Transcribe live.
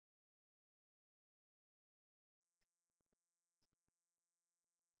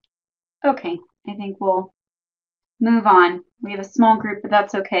Okay, I think we'll move on. We have a small group, but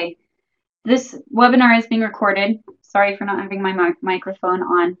that's okay. This webinar is being recorded. Sorry for not having my microphone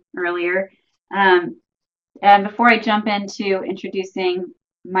on earlier. And before I jump into introducing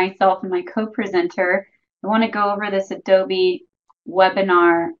myself and my co-presenter, I want to go over this Adobe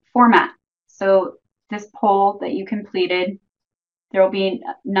webinar format. So this poll that you completed, there will be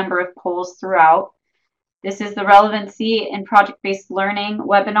a number of polls throughout. This is the Relevancy and Project-Based Learning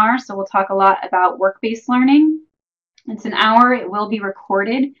webinar, so we'll talk a lot about work-based learning. It's an hour. It will be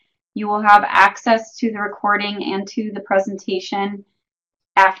recorded. You will have access to the recording and to the presentation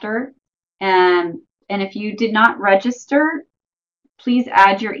after. And if you did not register, please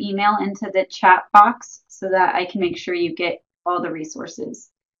add your email into the chat box so that I can make sure you get all the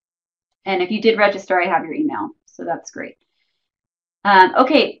resources. And if you did register, I have your email, so that's great.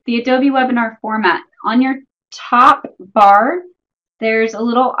 Okay, the Adobe webinar format. On your top bar, there's a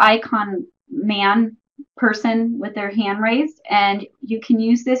little icon person with their hand raised, and you can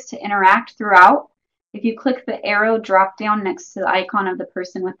use this to interact throughout. If you click the arrow drop down next to the icon of the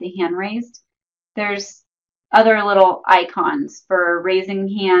person with the hand raised, there's other little icons for raising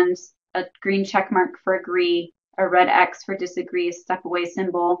hands, a green check mark for agree, a red X for disagree, a step away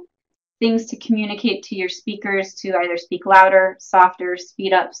symbol, things to communicate to your speakers to either speak louder, softer,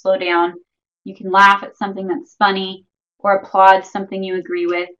 speed up, slow down. You can laugh at something that's funny or applaud something you agree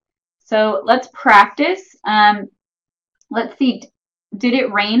with. So let's practice. Let's see, did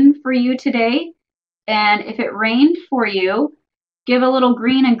it rain for you today? And if it rained for you, give a little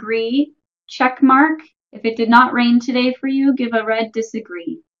green agree check mark. If it did not rain today for you, give a red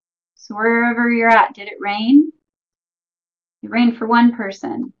disagree. So wherever you're at, did it rain? It rained for one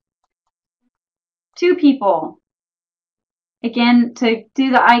person. 2 people. Again, to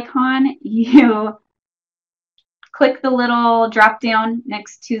do the icon, you click the little drop down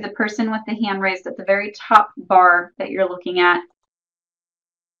next to the person with the hand raised at the very top bar that you're looking at,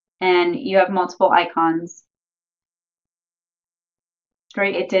 and you have multiple icons.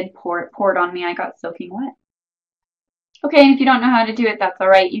 Great, it did poured on me. I got soaking wet. Okay, and if you don't know how to do it, that's all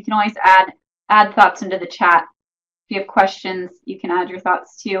right. You can always add thoughts into the chat. If you have questions, you can add your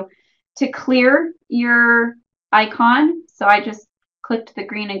thoughts too. To clear your icon, so I just clicked the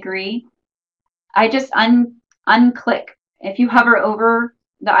green agree. I just unclick. If you hover over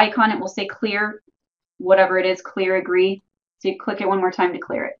the icon, it will say clear, whatever it is, clear agree. So you click it one more time to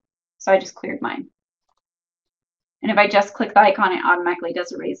clear it. So I just cleared mine. And if I just click the icon, it automatically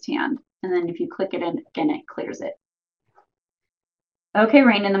does a raised hand. And then if you click it in again, it clears it. Okay,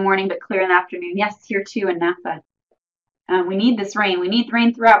 rain in the morning, but clear in the afternoon. Yes, here too in Napa. We need this rain. We need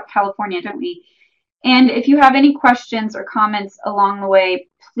rain throughout California, don't we? And if you have any questions or comments along the way,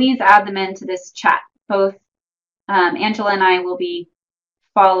 please add them into this chat. Both Angela and I will be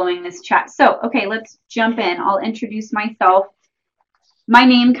following this chat. So, okay, let's jump in. I'll introduce myself. My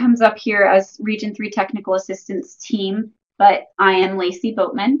name comes up here as Region 3 Technical Assistance Team, but I am Lacey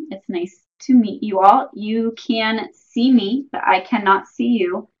Boatman. It's nice to meet you all. You can see me, but I cannot see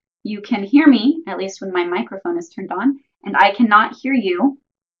you. You can hear me, at least when my microphone is turned on, and I cannot hear you.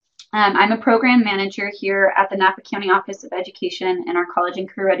 I'm a program manager here at the Napa County Office of Education in our College and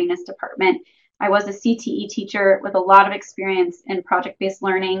Career Readiness Department. I was a CTE teacher with a lot of experience in project-based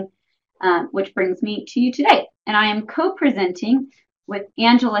learning, which brings me to you today. And I am co-presenting with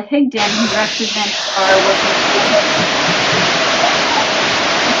Angela Higdon, who represents our working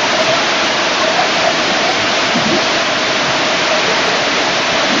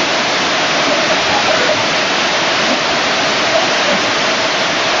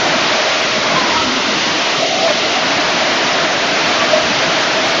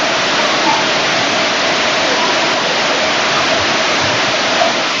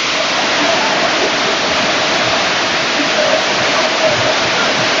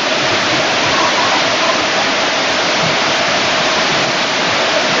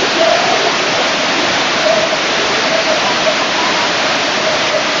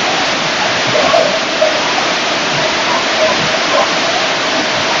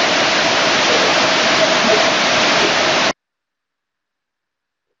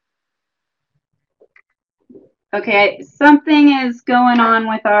Okay, something is going on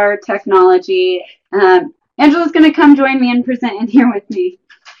with our technology. Angela's going to come join me and present in here with me.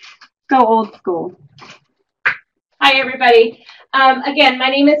 Go old school. Hi, everybody. Again, my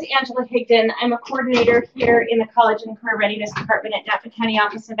name is Angela Higdon. I'm a coordinator here in the College and Career Readiness Department at Napa County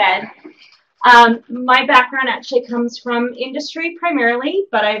Office of Ed. My background actually comes from industry primarily,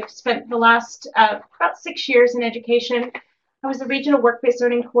 but I've spent the last about 6 years in education. I was the Regional Work-Based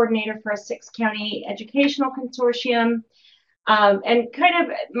Learning Coordinator for a 6-county educational consortium. And kind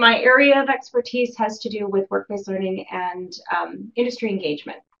of my area of expertise has to do with work-based learning and industry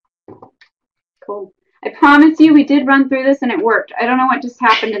engagement. Cool. I promise you we did run through this and it worked. I don't know what just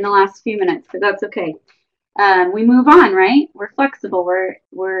happened in the last few minutes, but that's okay. We move on, right? We're flexible.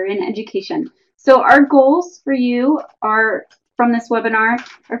 We're in education. So our goals for you are from this webinar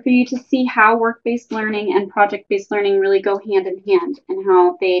are for you to see how work-based learning and project-based learning really go hand in hand and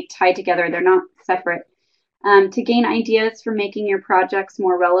how they tie together. They're not separate. To gain ideas for making your projects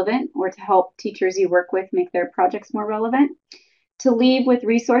more relevant or to help teachers you work with make their projects more relevant. To leave with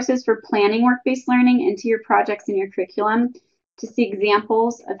resources for planning work-based learning into your projects and your curriculum. To see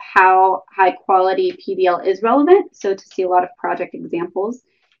examples of how high quality PBL is relevant, so to see a lot of project examples,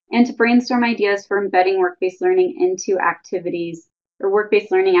 and to brainstorm ideas for embedding work-based learning into activities or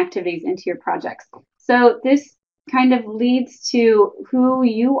work-based learning activities into your projects. So this kind of leads to who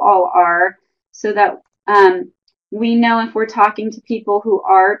you all are so that we know if we're talking to people who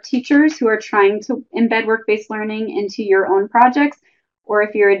are teachers who are trying to embed work-based learning into your own projects, or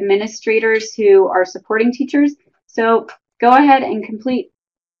if you're administrators who are supporting teachers. So go ahead and complete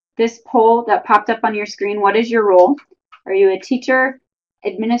this poll that popped up on your screen. What is your role? Are you a teacher,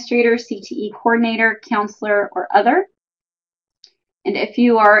 administrator, CTE coordinator, counselor, or other? And if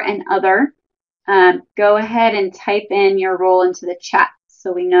you are an other, go ahead and type in your role into the chat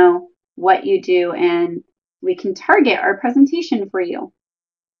so we know what you do and we can target our presentation for you.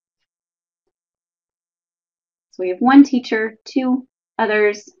 So we have one teacher, two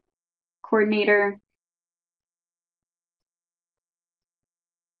others, coordinator.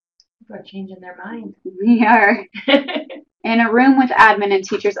 People are changing their mind. We are in a room with admin and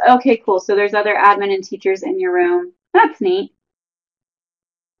teachers. Okay, cool. So there's other admin and teachers in your room. That's neat.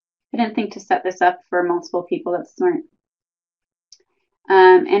 I didn't think to set this up for multiple people. That's smart.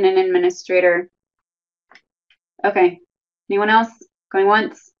 And an administrator. Okay. Anyone else? Going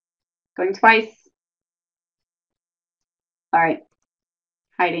once? Going twice? All right.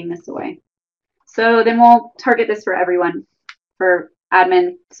 Hiding this away. So then we'll target this for everyone, for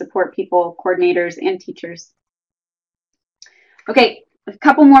admin, support people, coordinators, and teachers. Okay, a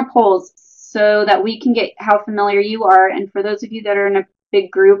couple more polls so that we can get how familiar you are. And for those of you that are in a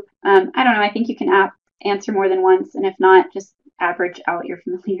big group, I don't know, I think you can answer more than once. And if not, just average out your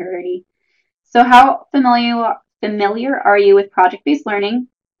familiarity. So how familiar are you with project-based learning?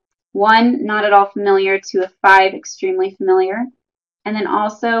 1, not at all familiar, to a 5, extremely familiar. And then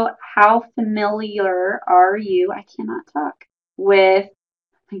also, how familiar are you, I cannot talk, with,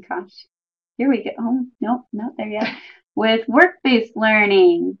 oh my gosh, here we go. Oh, nope, not there yet. With work-based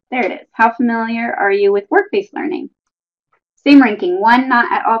learning. There it is. How familiar are you with work-based learning? Same ranking. 1,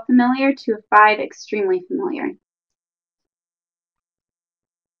 not at all familiar, to a 5, extremely familiar.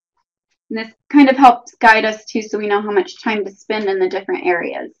 And this kind of helps guide us too so we know how much time to spend in the different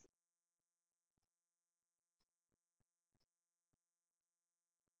areas.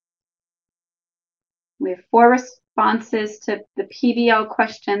 We have 4 responses to the PBL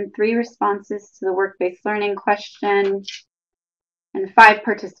question, 3 responses to the work-based learning question, and 5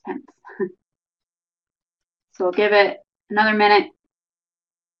 participants. So we'll give it another minute.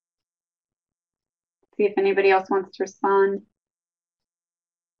 See if anybody else wants to respond.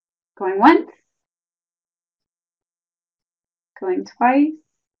 Going once. Going twice.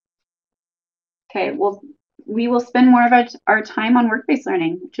 Okay, well, we will spend more of our time on work-based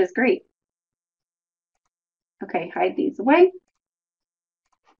learning, which is great. Okay, hide these away.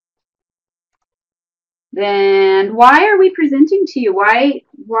 Then why are we presenting to you? Why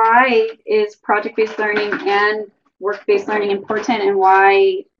is project-based learning and work-based learning important, and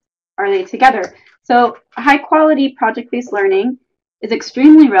why are they together? So high-quality project-based learning is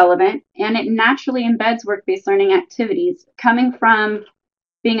extremely relevant, and it naturally embeds work-based learning activities. Coming from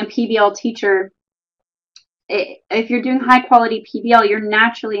being a PBL teacher, if you're doing high-quality PBL, you're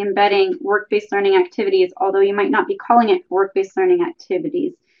naturally embedding work-based learning activities, although you might not be calling it work-based learning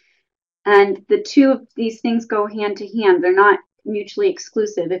activities. And the two of these things go hand to hand. They're not mutually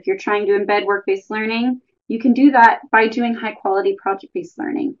exclusive. If you're trying to embed work-based learning, you can do that by doing high-quality project-based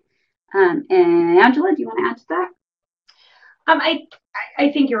learning. And Angela, do you want to add to that?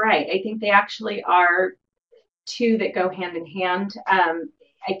 I think you're right. I think they actually are two that go hand in hand.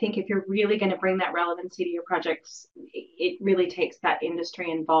 I think if you're really going to bring that relevancy to your projects, it really takes that industry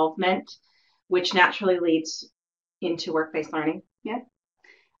involvement, which naturally leads into work-based learning. Yeah.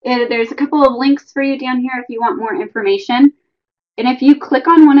 There's a couple of links for you down here if you want more information. And if you click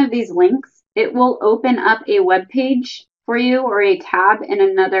on one of these links, it will open up a web page for you or a tab in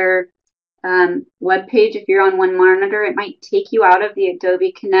another web page. If you're on one monitor, it might take you out of the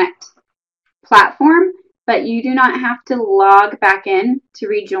Adobe Connect platform but you do not have to log back in to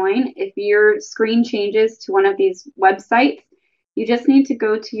rejoin. If your screen changes to one of these websites, you just need to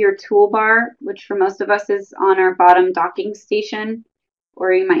go to your toolbar, which for most of us is on our bottom docking station,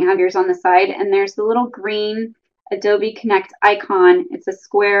 or you might have yours on the side, and there's the little green Adobe Connect icon. It's a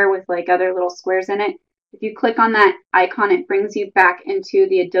square with like other little squares in it. If you click on that icon, it brings you back into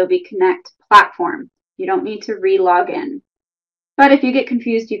the Adobe Connect platform. You don't need to re-log in. But if you get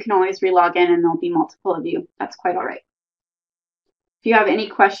confused, you can always re-log in and there'll be multiple of you. That's quite all right. If you have any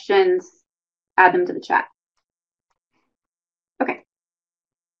questions, add them to the chat. Okay.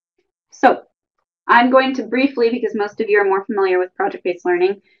 So I'm going to briefly, because most of you are more familiar with project-based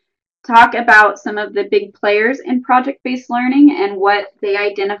learning, talk about some of the big players in project-based learning and what they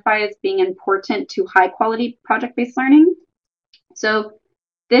identify as being important to high-quality project-based learning. So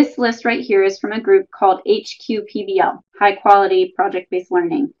this list right here is from a group called HQ-PBL, High Quality Project-Based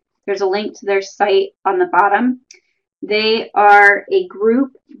Learning. There's a link to their site on the bottom. They are a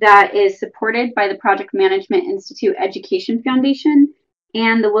group that is supported by the Project Management Institute Education Foundation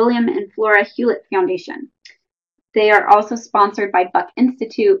and the William and Flora Hewlett Foundation. They are also sponsored by Buck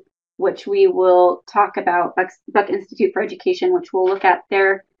Institute, which we will talk about, Buck Institute for Education, which we'll look at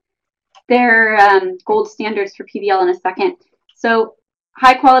their gold standards for PBL in a second. So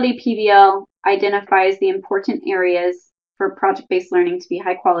high quality PBL identifies the important areas for project-based learning to be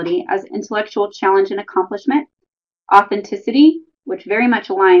high quality as intellectual challenge and accomplishment, authenticity, which very much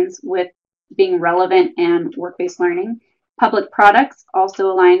aligns with being relevant and work-based learning. Public products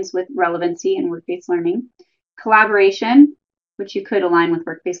also aligns with relevancy and work-based learning. Collaboration, which you could align with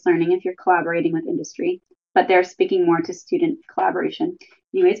work-based learning if you're collaborating with industry, but they're speaking more to student collaboration.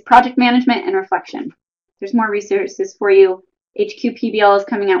 Anyways, project management and reflection. There's more resources for you. HQ-PBL is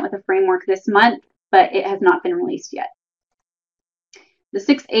coming out with a framework this month, but it has not been released yet. The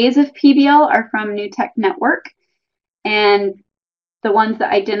 6 A's of PBL are from New Tech Network, and the ones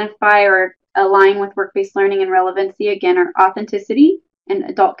that identify or align with work-based learning and relevancy, again, are authenticity and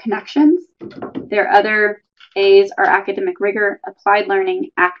adult connections. Their other A's are academic rigor, applied learning,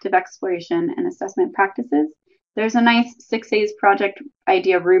 active exploration, and assessment practices. There's a nice 6 A's project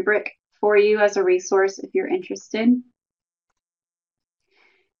idea rubric for you as a resource if you're interested.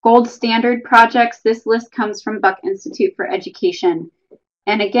 Gold standard projects, this list comes from Buck Institute for Education.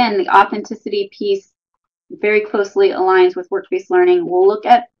 And again, the authenticity piece very closely aligns with work-based learning. We'll look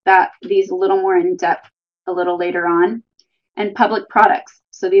at these a little more in depth a little later on. And public products.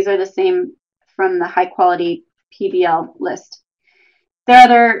 So these are the same from the high quality PBL list. Their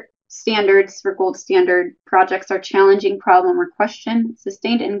other standards for gold standard projects are challenging problem or question,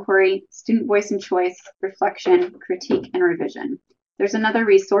 sustained inquiry, student voice and choice, reflection, critique, and revision. There's another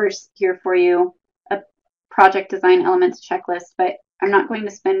resource here for you, a project design elements checklist, but I'm not going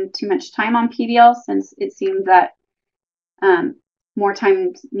to spend too much time on PBL since it seems that more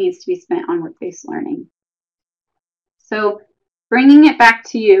time needs to be spent on work-based learning. So bringing it back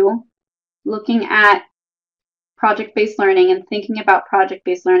to you, looking at project-based learning and thinking about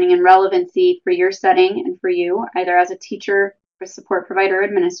project-based learning and relevancy for your setting and for you, either as a teacher, or support provider, or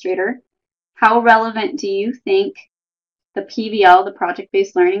administrator, how relevant do you think the PBL, the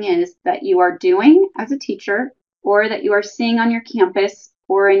project-based learning, is that you are doing as a teacher or that you are seeing on your campus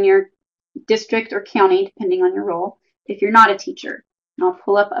or in your district or county, depending on your role, if you're not a teacher? And I'll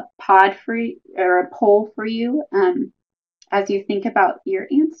pull up a pod for you, or a poll for you as you think about your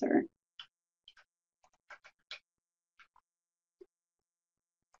answer.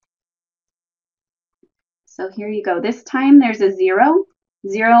 So here you go. This time there's a 0.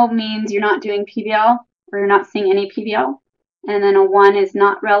 0 means you're not doing PBL or you're not seeing any PBL. And then a 1 is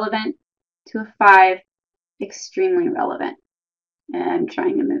not relevant, to a 5, extremely relevant. And I'm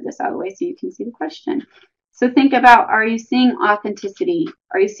trying to move this out of the way so you can see the question. So think about, are you seeing authenticity?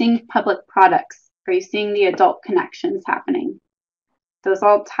 Are you seeing public products? Are you seeing the adult connections happening? Those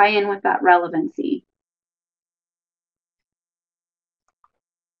all tie in with that relevancy.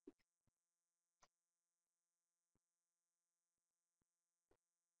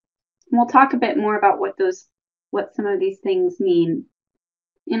 And we'll talk a bit more about what some of these things mean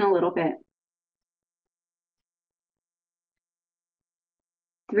in a little bit.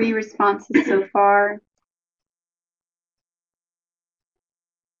 3 responses so far.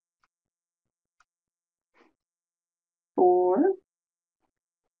 4.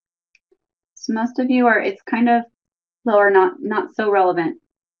 So most of you are, it's kind of low or not so relevant,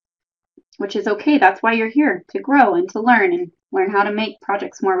 which is okay. That's why you're here, to grow and to learn how to make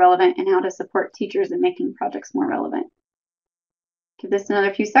projects more relevant and how to support teachers in making projects more relevant. Give this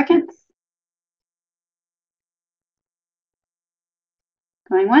another few seconds.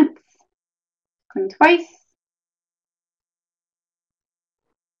 Going once, Going twice.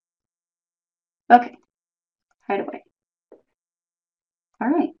 Okay, right away. All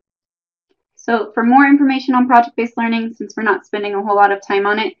right. So for more information on project-based learning, since we're not spending a whole lot of time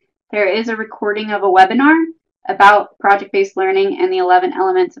on it, there is a recording of a webinar about project-based learning and the 11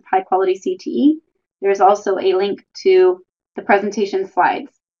 elements of high-quality CTE. There's also a link to the presentation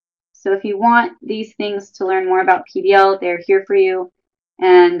slides. So if you want these things to learn more about PBL, they're here for you,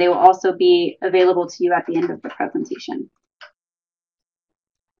 and they will also be available to you at the end of the presentation.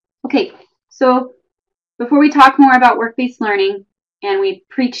 Okay, so before we talk more about work-based learning and we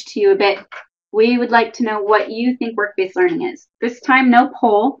preach to you a bit, we would like to know what you think work-based learning is. This time, no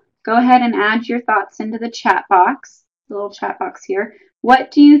poll. Go ahead and add your thoughts into the chat box, the little chat box here. What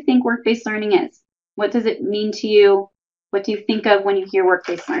do you think work-based learning is? What does it mean to you? What do you think of when you hear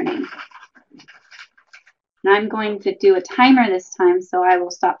work-based learning? And I'm going to do a timer this time, so I will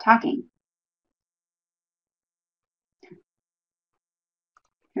stop talking.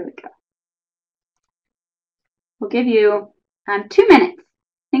 Here we go. We'll give you 2 minutes.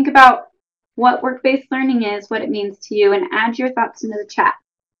 Think about what work-based learning is, what it means to you, and add your thoughts into the chat.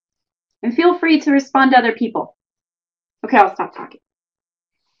 And feel free to respond to other people. Okay, I'll stop talking.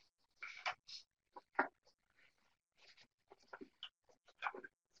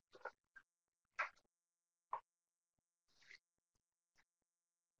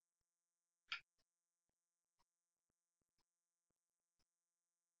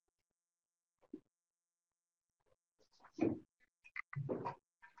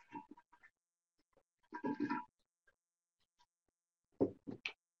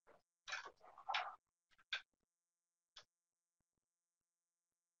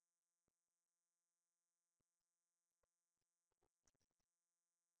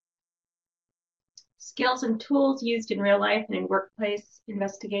 Skills and tools used in real life and in workplace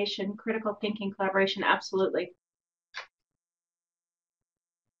investigation, critical thinking, collaboration, absolutely.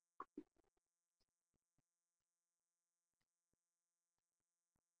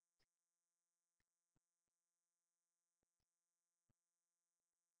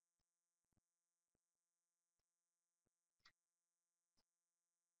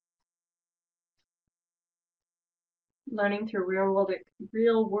 Learning through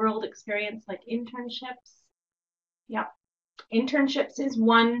real world experience like internships. Yeah, internships is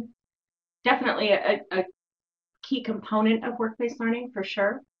one, definitely a key component of work-based learning for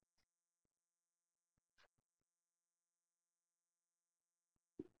sure.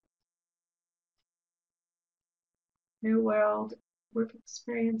 Real world work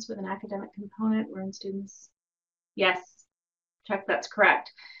experience with an academic component wherein students, yes, check, that's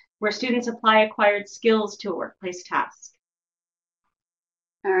correct. Where students apply acquired skills to a workplace task.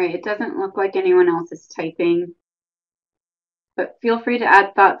 All right, it doesn't look like anyone else is typing, but feel free to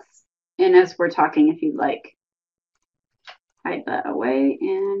add thoughts in as we're talking if you'd like. Hide that away,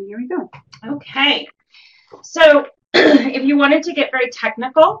 and here we go. Okay, so if you wanted to get very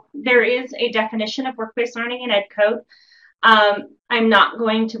technical, there is a definition of work-based learning in Ed Code. I'm not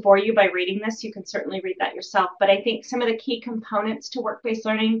going to bore you by reading this. You can certainly read that yourself, but I think some of the key components to work-based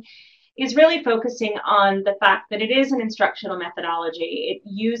learning is really focusing on the fact that it is an instructional methodology. It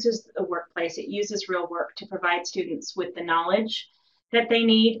uses the workplace, it uses real work to provide students with the knowledge that they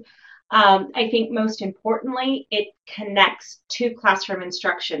need. I think most importantly, it connects to classroom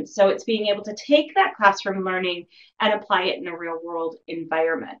instruction. So it's being able to take that classroom learning and apply it in a real world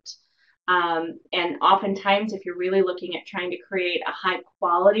environment. And oftentimes, if you're really looking at trying to create a high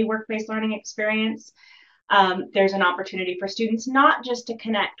quality work-based learning experience, there's an opportunity for students not just to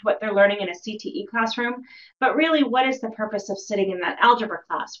connect what they're learning in a CTE classroom, but really what is the purpose of sitting in that algebra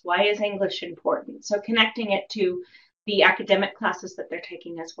class? Why is English important? So connecting it to the academic classes that they're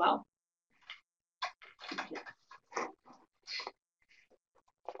taking as well.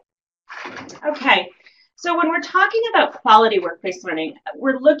 Okay. So when we're talking about quality work-based learning,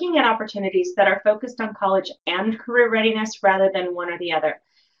 we're looking at opportunities that are focused on college and career readiness rather than one or the other.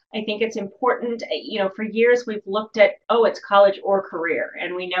 I think it's important, for years we've looked at, oh, it's college or career,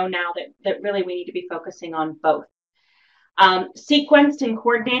 and we know now that really we need to be focusing on both. Sequenced and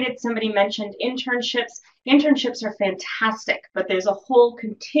coordinated, somebody mentioned internships. Internships are fantastic, but there's a whole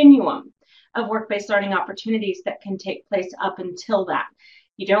continuum of work-based learning opportunities that can take place up until that.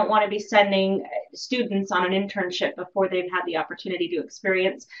 You don't want to be sending students on an internship before they've had the opportunity to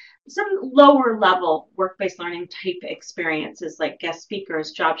experience some lower level work-based learning type experiences like guest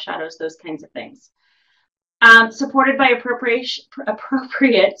speakers, job shadows, those kinds of things. Supported by appropriate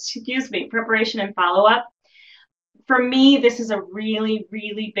preparation and follow-up. For me, this is a really,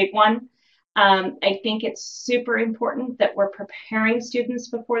 really big one. I think it's super important that we're preparing students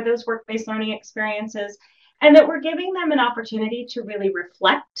before those work-based learning experiences, and that we're giving them an opportunity to really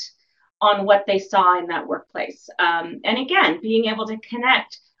reflect on what they saw in that workplace. And again, being able to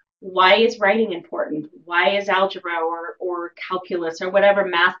connect, why is writing important? Why is algebra or calculus or whatever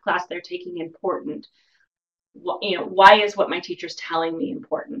math class they're taking important? Why is what my teacher's telling me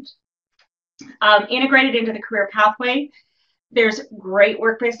important? Integrated into the career pathway, there's great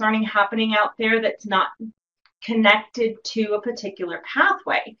work-based learning happening out there that's not connected to a particular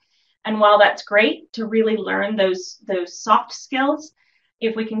pathway. And while that's great to really learn those soft skills,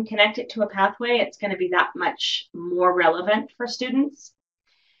 if we can connect it to a pathway, it's going to be that much more relevant for students.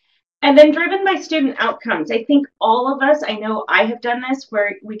 And then driven by student outcomes. I think all of us, I know I have done this,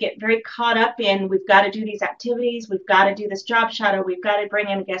 where we get very caught up in, we've got to do these activities, we've got to do this job shadow, we've got to bring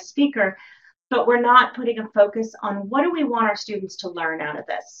in a guest speaker, but we're not putting a focus on what do we want our students to learn out of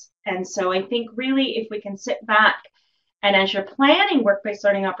this. And so I think really if we can sit back and as you're planning work-based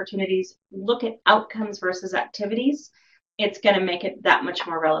learning opportunities, look at outcomes versus activities, it's going to make it that much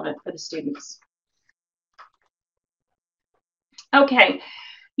more relevant for the students. Okay,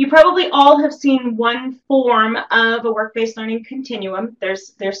 you probably all have seen one form of a work-based learning continuum.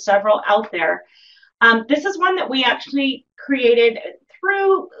 There's several out there. This is one that we actually created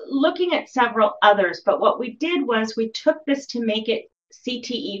through looking at several others, but what we did was we took this to make it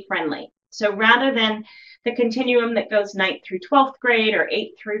CTE friendly. So rather than the continuum that goes 9th through 12th grade or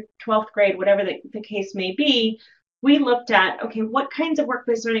 8th through 12th grade, whatever the case may be, we looked at, okay, what kinds of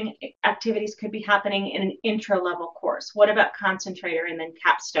work-based learning activities could be happening in an intro-level course? What about concentrator and then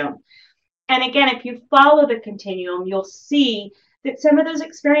capstone? And again, if you follow the continuum, you'll see that some of those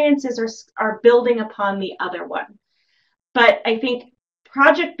experiences are building upon the other one. But I think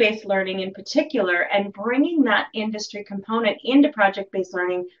project-based learning in particular and bringing that industry component into project-based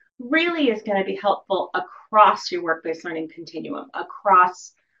learning really is going to be helpful across your work-based learning continuum,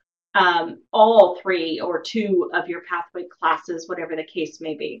 across all 3 or 2 of your pathway classes, whatever the case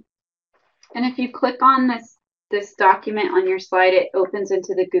may be. And if you click on this document on your slide, it opens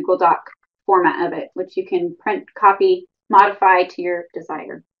into the Google Doc format of it, which you can print, copy, modify to your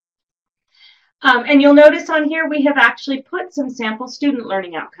desire. And you'll notice on here we have actually put some sample student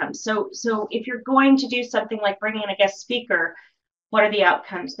learning outcomes. So if you're going to do something like bringing in a guest speaker, what are the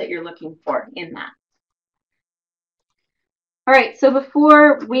outcomes that you're looking for in that? All right, so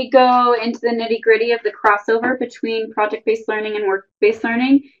before we go into the nitty-gritty of the crossover between project-based learning and work-based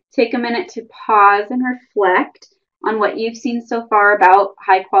learning, take a minute to pause and reflect on what you've seen so far about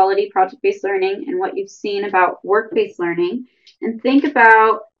high-quality project-based learning and what you've seen about work-based learning, and think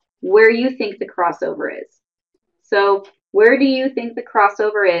about where you think the crossover is. So where do you think the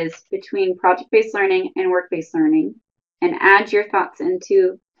crossover is between project-based learning and work-based learning? And add your thoughts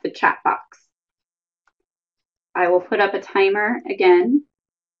into the chat box. I will put up a timer again.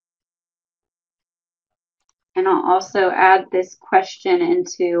 And I'll also add this question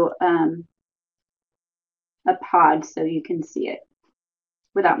into a pod so you can see it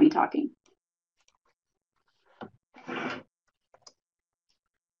without me talking.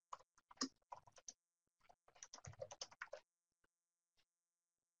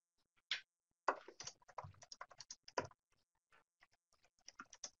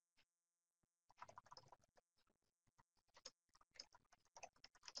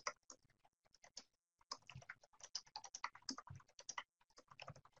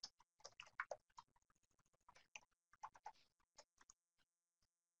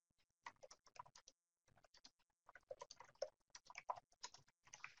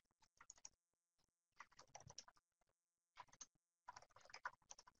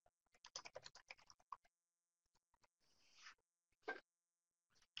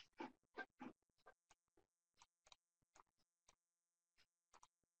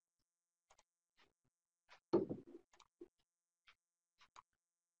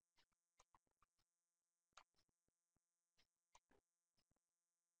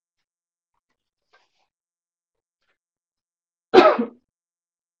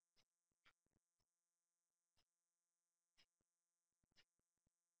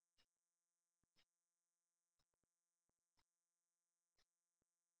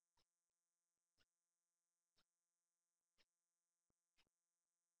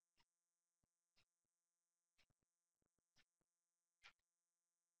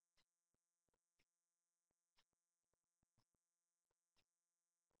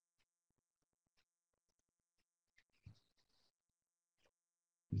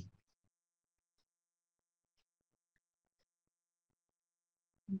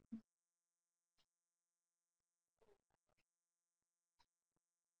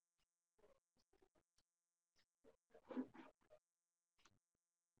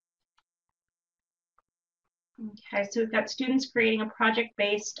 Okay, so we've got students creating a project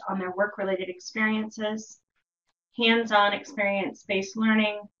based on their work-related experiences, hands-on experience-based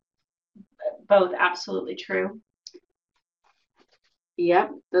learning, both absolutely true.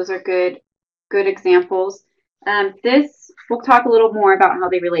 Yep, those are good examples. We'll talk a little more about how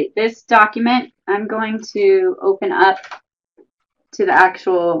they relate. This document, I'm going to open up to the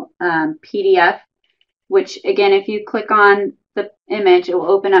actual PDF, which again, if you click on the image, it will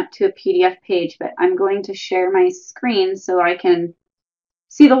open up to a PDF page, but I'm going to share my screen so I can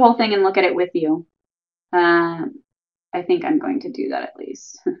see the whole thing and look at it with you. I think I'm going to do that at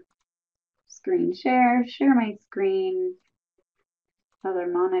least. Screen share my screen, other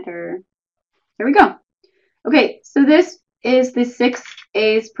monitor. There we go. Okay, so this is the 6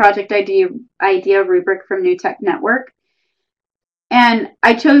 A's project idea rubric from New Tech Network. And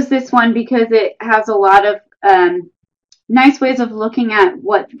I chose this one because it has a lot of nice ways of looking at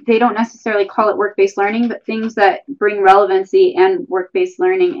what they don't necessarily call it work-based learning, but things that bring relevancy and work-based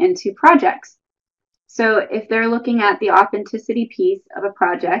learning into projects. So if they're looking at the authenticity piece of a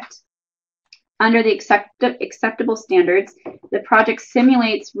project, under the acceptable standards, the project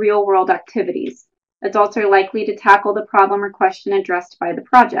simulates real-world activities. Adults are likely to tackle the problem or question addressed by the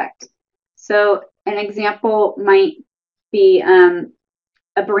project. So an example might be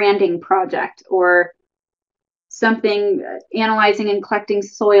a branding project or something analyzing and collecting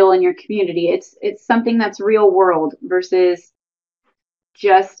soil in your community. It's something that's real world versus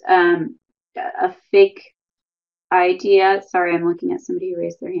just a fake idea. Sorry, I'm looking at somebody who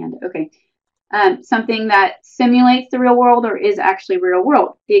raised their hand. Okay. Something that simulates the real world or is actually real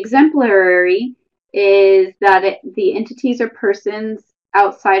world. The exemplary is that the entities or persons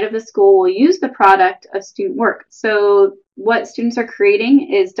outside of the school will use the product of student work. So what students are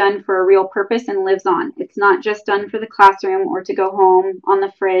creating is done for a real purpose and lives on. It's not just done for the classroom or to go home on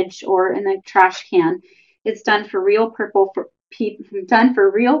the fridge or in the trash can. It's done for real people,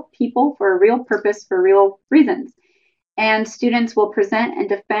 for a real purpose, for real reasons. And students will present and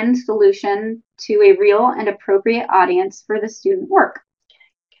defend solution to a real and appropriate audience for the student work.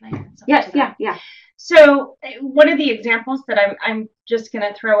 Can I add something? Yes, yeah. So one of the examples that I'm just going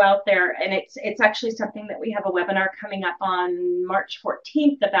to throw out there, and it's actually something that we have a webinar coming up on March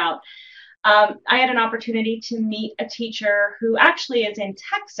 14th about. I had an opportunity to meet a teacher who actually is in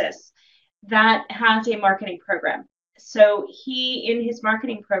Texas that has a marketing program. So he, in his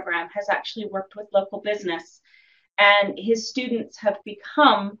marketing program, has actually worked with local business, and his students have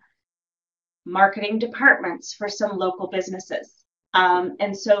become marketing departments for some local businesses.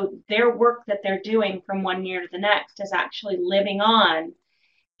 And so their work that they're doing from one year to the next is actually living on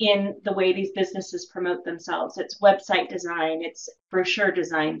in the way these businesses promote themselves. It's website design, it's brochure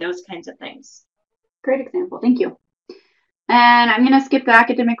design, those kinds of things. Great example. Thank you. And I'm going to skip the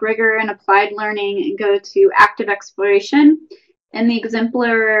academic rigor and applied learning and go to active exploration. In the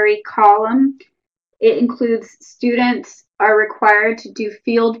exemplary column, it includes students are required to do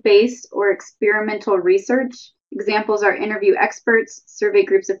field-based or experimental research. Examples are interview experts, survey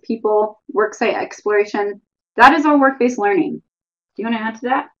groups of people, worksite exploration. That is all work-based learning. Do you want to add to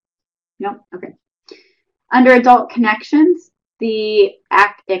that? No? Okay. Under adult connections, the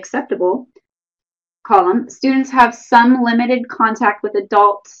acceptable column, students have some limited contact with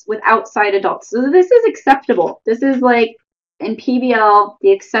adults, with outside adults. So this is acceptable. This is like in PBL,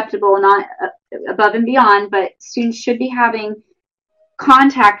 the acceptable, not above and beyond, but students should be having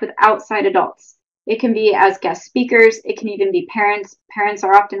contact with outside adults. It can be as guest speakers. It can even be parents. Parents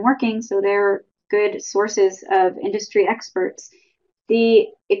are often working, so they're good sources of industry experts. The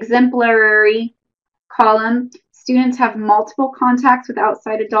exemplary column, students have multiple contacts with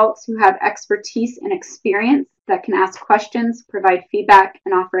outside adults who have expertise and experience that can ask questions, provide feedback,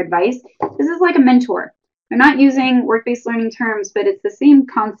 and offer advice. This is like a mentor. They're not using work-based learning terms, but it's the same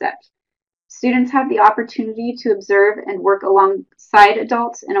concept. Students have the opportunity to observe and work alongside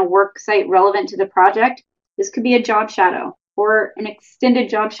adults in a work site relevant to the project. This could be a job shadow or an extended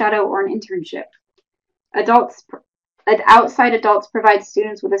job shadow or an internship. Outside adults provide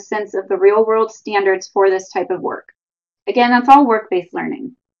students with a sense of the real world standards for this type of work. Again, that's all work-based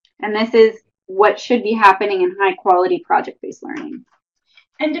learning. And this is what should be happening in high quality project-based learning.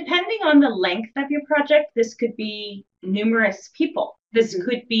 And depending on the length of your project, this could be numerous people. This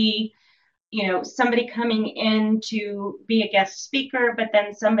could be, somebody coming in to be a guest speaker, but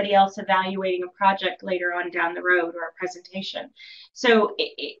then somebody else evaluating a project later on down the road or a presentation. So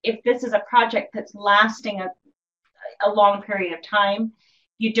if this is a project that's lasting a long period of time,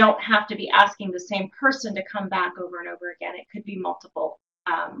 you don't have to be asking the same person to come back over and over again. It could be multiple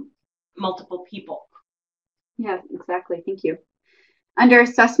people. Yes, exactly. Thank you. Under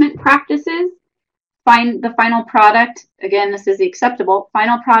assessment practices, The final product, again, this is the acceptable.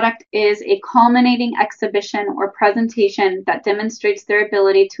 Final product is a culminating exhibition or presentation that demonstrates their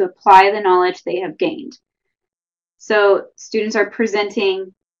ability to apply the knowledge they have gained. So students are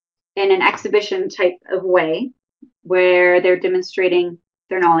presenting in an exhibition type of way where they're demonstrating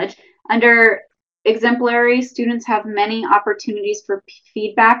their knowledge. Under exemplary, students have many opportunities for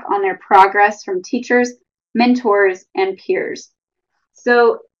feedback on their progress from teachers, mentors, and peers.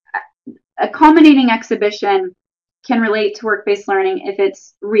 So a culminating exhibition can relate to work-based learning if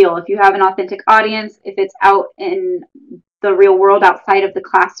it's real, if you have an authentic audience, if it's out in the real world outside of the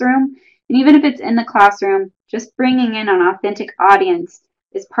classroom. And even if it's in the classroom, just bringing in an authentic audience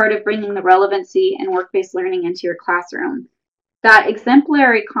is part of bringing the relevancy and work-based learning into your classroom. That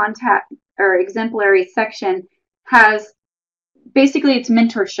exemplary contact or exemplary section has basically it's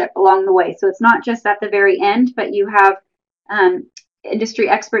mentorship along the way. So it's not just at the very end, but you have industry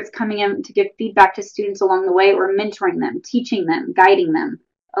experts coming in to give feedback to students along the way, or mentoring them, teaching them, guiding them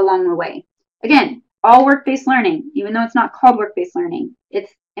along the way. Again, all work-based learning, even though it's not called work-based learning,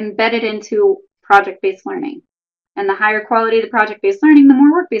 it's embedded into project-based learning. And the higher quality the project-based learning, the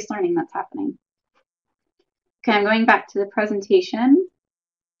more work-based learning that's happening. Okay, I'm going back to the presentation.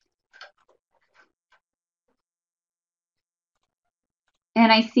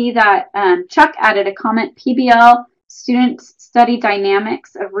 And I see that Chuck added a comment, PBL, students study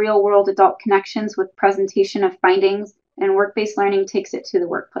dynamics of real-world adult connections with presentation of findings, and work-based learning takes it to the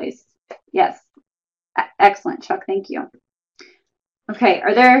workplace. Yes, excellent, Chuck, thank you. Okay,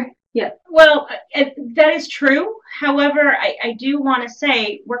 are there, yeah. Well, that is true. However, I do want to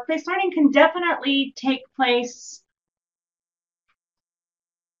say work-based learning can definitely take place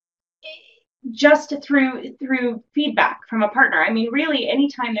just through feedback from a partner. I mean, really,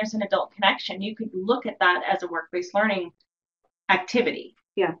 anytime there's an adult connection, you could look at that as a work-based learning activity.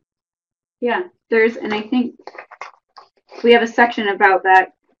 Yeah. Yeah, and I think we have a section about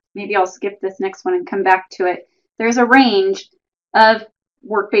that. Maybe I'll skip this next one and come back to it. There's a range of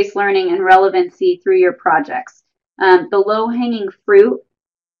work-based learning and relevancy through your projects. The low-hanging fruit,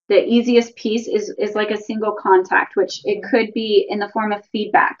 the easiest piece is like a single contact, which it could be in the form of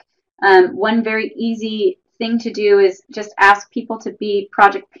feedback. One very easy thing to do is just ask people to be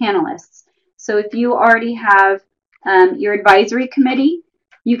project panelists. So if you already have your advisory committee,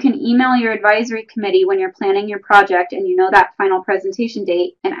 you can email your advisory committee when you're planning your project and you know that final presentation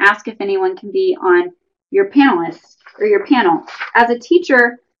date, and ask if anyone can be on your panelists or your panel. As a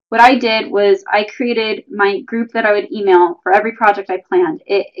teacher, what I did was I created my group that I would email for every project I planned.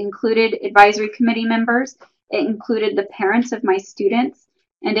 It included advisory committee members, it included the parents of my students,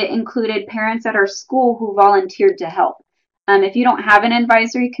 and it included parents at our school who volunteered to help. If you don't have an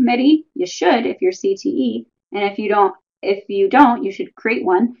advisory committee, you should if you're CTE, and if you don't, you should create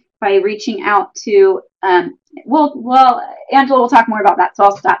one by reaching out to. Well, Angela will talk more about that, so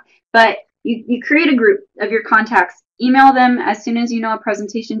I'll stop. But you create a group of your contacts, email them as soon as you know a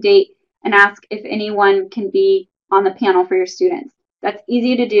presentation date, and ask if anyone can be on the panel for your students. That's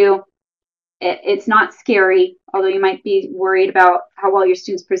easy to do. It's not scary, although you might be worried about how well your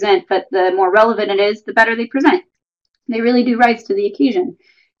students present, but the more relevant it is, the better they present. They really do rise to the occasion.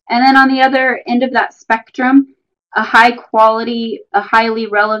 And then on the other end of that spectrum, a high quality, a highly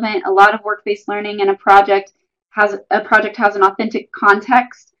relevant, a lot of work-based learning, and a project has an authentic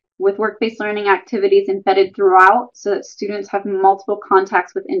context with work-based learning activities embedded throughout so that students have multiple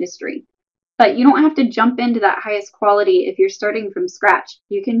contacts with industry. But you don't have to jump into that highest quality if you're starting from scratch.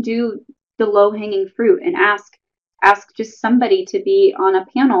 You can do the low-hanging fruit and ask just somebody to be on a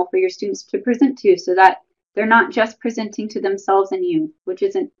panel for your students to present to, so that they're not just presenting to themselves and you, which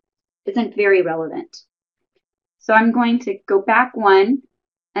isn't very relevant. So I'm going to go back one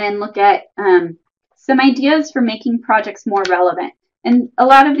and look at some ideas for making projects more relevant. And a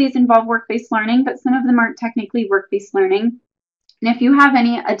lot of these involve work-based learning, but some of them aren't technically work-based learning. And if you have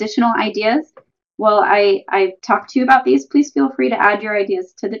any additional ideas, well, I've talked to you about these, please feel free to add your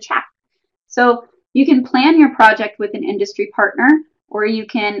ideas to the chat. So you can plan your project with an industry partner, or you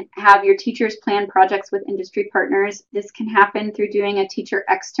can have your teachers plan projects with industry partners. This can happen through doing a teacher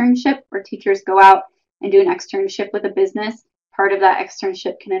externship, where teachers go out and do an externship with a business. Part of that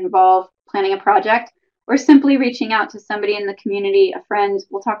externship can involve planning a project, or simply reaching out to somebody in the community, a friend.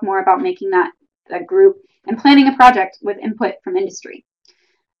 We'll talk more about making that group and planning a project with input from industry.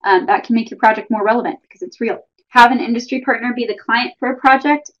 That can make your project more relevant because it's real. Have an industry partner be the client for a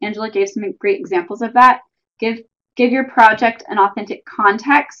project. Angela gave some great examples of that. Give your project an authentic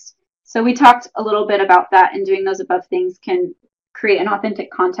context. So we talked a little bit about that, and doing those above things can create an authentic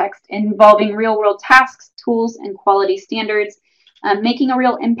context involving real-world tasks, tools, and quality standards, making a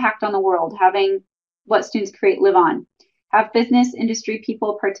real impact on the world, having what students create live on. Have business industry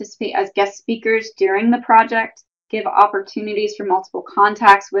people participate as guest speakers during the project. Give opportunities for multiple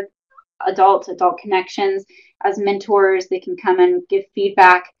contacts with adult connections as mentors. They can come and give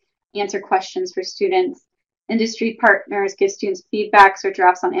feedback, answer questions for students. Industry partners give students feedbacks or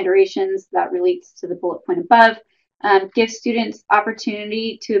drafts on iterations that relates to the bullet point above. Give students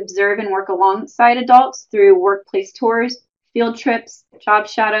opportunity to observe and work alongside adults through workplace tours, field trips, job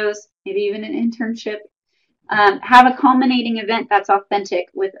shadows, maybe even an internship. Have a culminating event that's authentic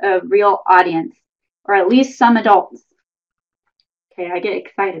with a real audience, or at least some adults. Okay, I get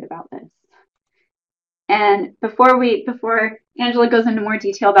excited about this. And before Angela goes into more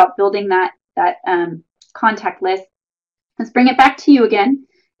detail about building that contact list, let's bring it back to you again.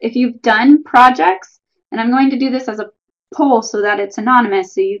 If you've done projects, and I'm going to do this as a poll so that it's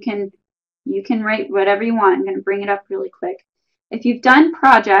anonymous, so you can write whatever you want. I'm going to bring it up really quick. If you've done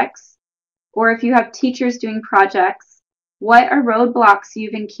projects, or if you have teachers doing projects, what are roadblocks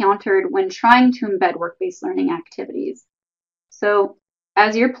you've encountered when trying to embed work-based learning activities? So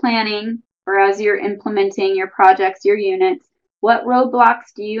as you're planning or as you're implementing your projects, your units, what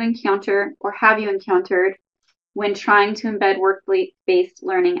roadblocks do you encounter or have you encountered when trying to embed work-based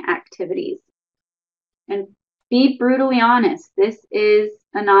learning activities? And be brutally honest. This is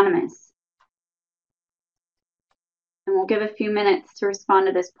anonymous. And we'll give a few minutes to respond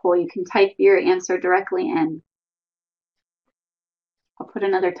to this poll. You can type your answer directly in. I'll put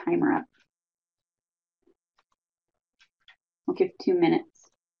another timer up. We'll give 2 minutes.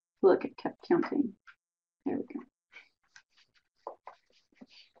 Look, it kept counting. There we go.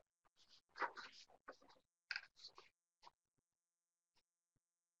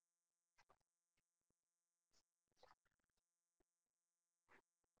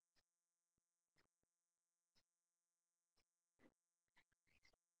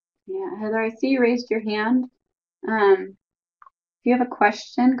 Yeah, Heather, I see you raised your hand. If you have a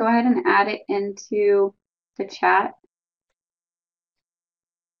question, go ahead and add it into the chat.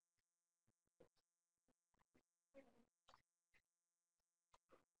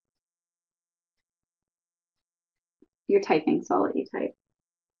 You're typing, so I'll let you type.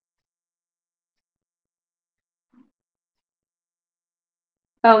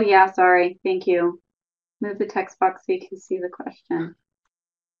 Oh, yeah, sorry. Thank you. Move the text box so you can see the question.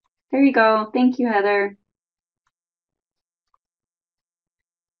 There you go. Thank you, Heather.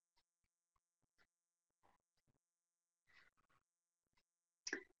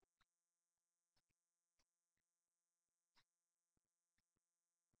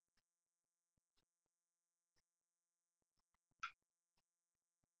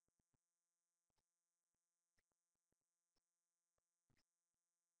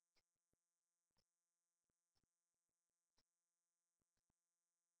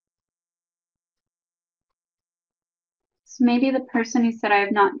 So maybe the person who said I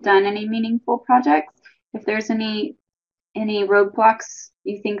have not done any meaningful projects, if there's any roadblocks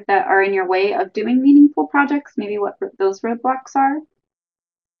you think that are in your way of doing meaningful projects, maybe what those roadblocks are,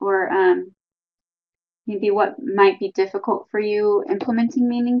 or maybe what might be difficult for you implementing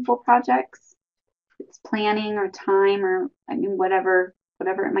meaningful projects. It's planning or time, or I mean whatever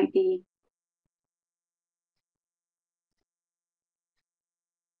it might be.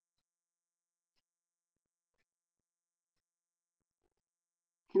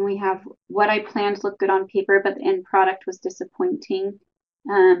 And we have what I planned looked good on paper, but the end product was disappointing.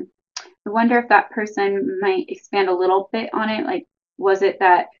 I wonder if that person might expand a little bit on it. Like, was it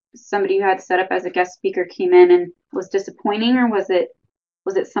that somebody who had set up as a guest speaker came in and was disappointing, or was it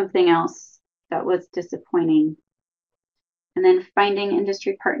something else that was disappointing? And then finding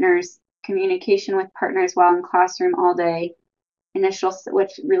industry partners, communication with partners while in classroom all day,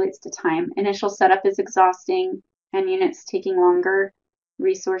 which relates to time. Initial setup is exhausting and units taking longer.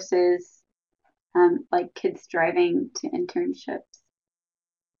 Resources, like kids driving to internships.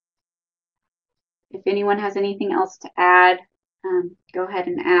 If anyone has anything else to add, go ahead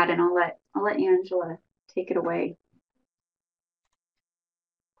and add, and I'll let Angela take it away.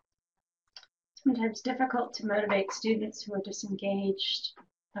 Sometimes difficult to motivate students who are disengaged.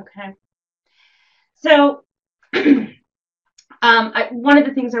 Okay. So one of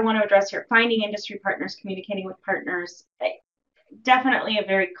the things I want to address here, finding industry partners, communicating with partners, definitely a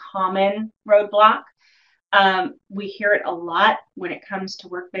very common roadblock. We hear it a lot when it comes to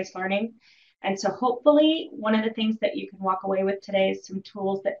work-based learning. And so hopefully one of the things that you can walk away with today is some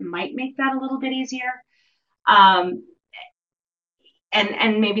tools that might make that a little bit easier. And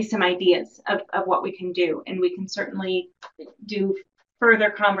maybe some ideas of what we can do. And we can certainly do further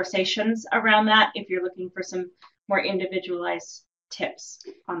conversations around that if you're looking for some more individualized tips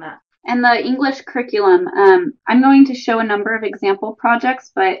on that. And the English curriculum, I'm going to show a number of example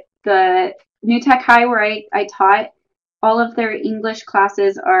projects, but the New Tech High where I taught, all of their English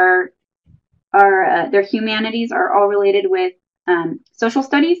classes are their humanities are all related with social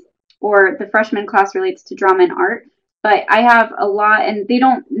studies, or the freshman class relates to drama and art. But I have a lot, and they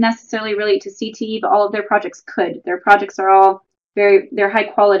don't necessarily relate to CTE, but all of their projects could. Their projects are all they're high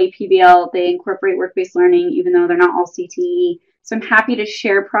quality PBL. They incorporate work-based learning, even though they're not all CTE. So I'm happy to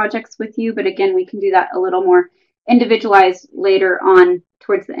share projects with you, but again, we can do that a little more individualized later on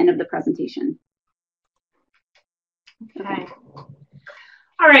towards the end of the presentation. Okay.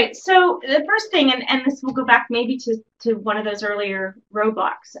 All right, so the first thing, and this will go back maybe to one of those earlier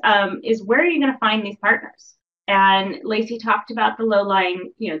roadblocks, is where are you going to find these partners? And Lacey talked about the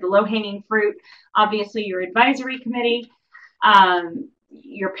low-lying, the low-hanging fruit. Obviously, your advisory committee,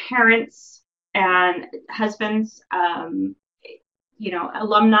 your parents and husbands,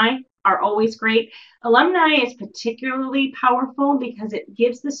 alumni are always great. Alumni is particularly powerful because it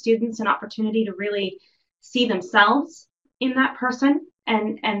gives the students an opportunity to really see themselves in that person.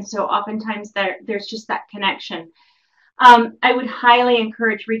 And so oftentimes there's just that connection. I would highly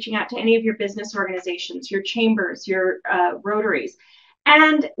encourage reaching out to any of your business organizations, your chambers, your Rotaries,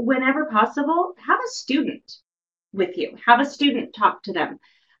 and whenever possible, have a student with you. Have a student talk to them.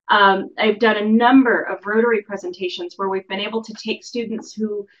 I've done a number of Rotary presentations where we've been able to take students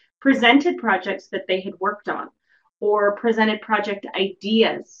who presented projects that they had worked on or presented project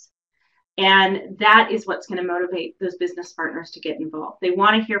ideas. And that is what's going to motivate those business partners to get involved. They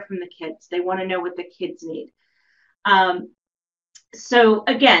want to hear from the kids. They want to know what the kids need. So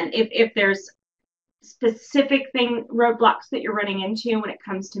again, if there's specific roadblocks that you're running into when it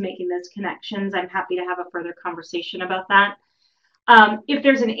comes to making those connections, I'm happy to have a further conversation about that. If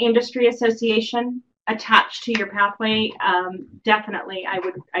there's an industry association attached to your pathway, definitely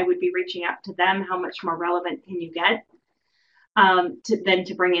I would be reaching out to them. How much more relevant can you get?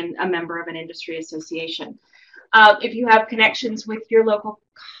 To bring in a member of an industry association. If you have connections with your local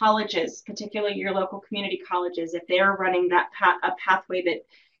colleges, particularly your local community colleges, if they're running a pathway that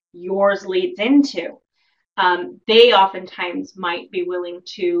yours leads into, they oftentimes might be willing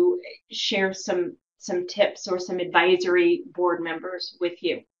to share some tips or some advisory board members with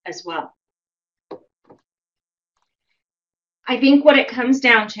you as well. I think what it comes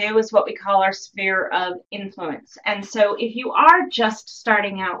down to is what we call our sphere of influence. And so if you are just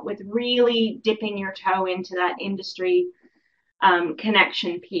starting out with really dipping your toe into that industry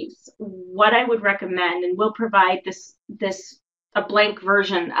connection piece, what I would recommend, and we'll provide a blank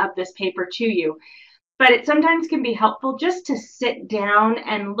version of this paper to you, but it sometimes can be helpful just to sit down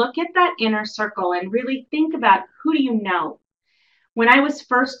and look at that inner circle and really think about, who do you know? When I was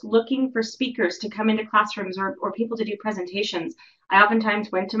first looking for speakers to come into classrooms or people to do presentations, I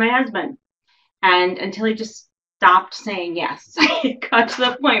oftentimes went to my husband, and until he just stopped saying yes, it got to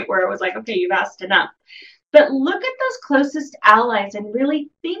the point where it was like, okay, you've asked enough. But look at those closest allies and really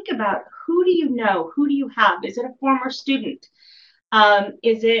think about, who do you know? Who do you have? Is it a former student?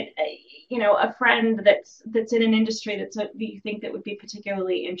 Is it a friend that's in an industry that you think that would be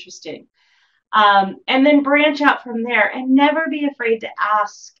particularly interesting? And then branch out from there, and never be afraid to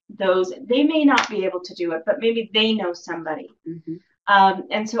ask those. They may not be able to do it, but maybe they know somebody. Mm-hmm.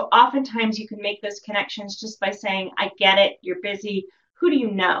 And so oftentimes you can make those connections just by saying, I get it, you're busy. Who do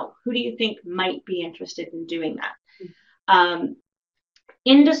you know? Who do you think might be interested in doing that? Mm-hmm.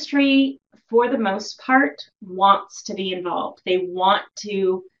 Industry, for the most part, wants to be involved. They want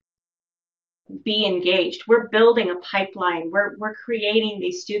to be engaged. We're building a pipeline. We're creating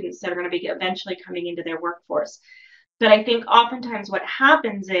these students that are going to be eventually coming into their workforce. But I think oftentimes what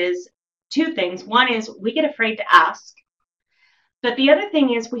happens is two things. One is we get afraid to ask. But the other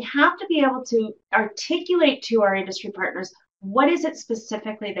thing is we have to be able to articulate to our industry partners, what is it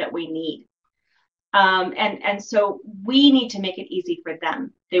specifically that we need? And so we need to make it easy for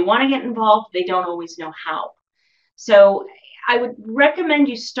them. They want to get involved. They don't always know how. So I would recommend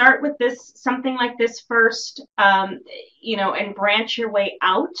you start with something like this first, and branch your way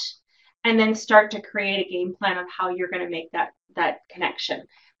out, and then start to create a game plan of how you're going to make that connection.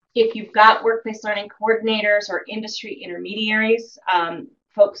 If you've got work-based learning coordinators or industry intermediaries,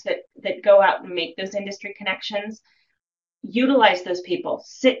 folks that go out and make those industry connections, utilize those people.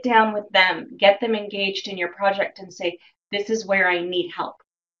 Sit down with them, get them engaged in your project, and say, this is where I need help.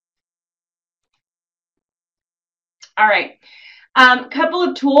 All right, couple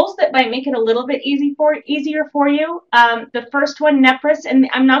of tools that might make it a little bit easier for you. The first one, Nepris, and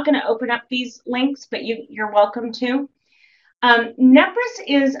I'm not going to open up these links, but you're welcome to. Nepris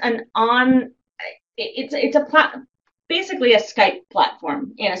is basically a Skype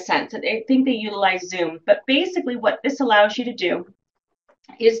platform in a sense. I think they utilize Zoom, but basically what this allows you to do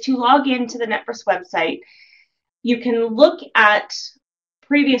is to log into the NetBRS website. You can look at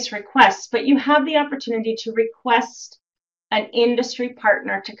previous requests, but you have the opportunity to request an industry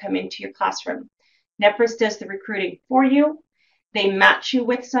partner to come into your classroom. NetBRS does the recruiting for you. They match you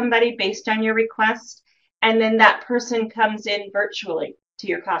with somebody based on your request, and then that person comes in virtually to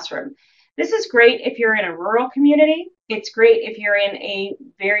your classroom. This is great if you're in a rural community. It's great if you're in a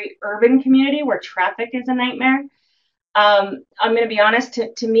very urban community where traffic is a nightmare. I'm going to be honest,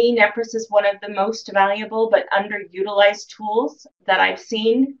 to me, NetBRS is one of the most valuable but underutilized tools that I've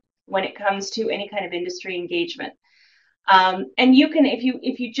seen when it comes to any kind of industry engagement. And you can,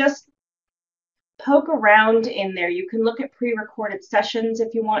 if you just poke around in there, you can look at pre-recorded sessions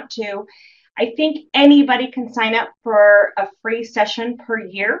if you want to. I think anybody can sign up for a free session per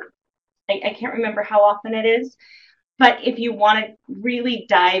year. I can't remember how often it is, but if you want to really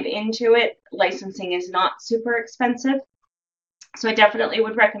dive into it, licensing is not super expensive. So I definitely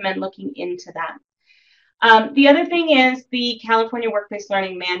would recommend looking into that. The other thing is the California Work-Based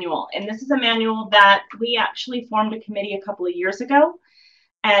Learning Manual. And this is a manual that we actually formed a committee a couple of years ago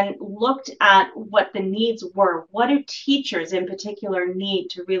and looked at what the needs were. What do teachers in particular need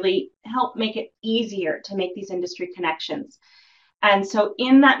to really help make it easier to make these industry connections? And so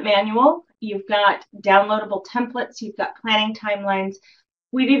in that manual, you've got downloadable templates, you've got planning timelines.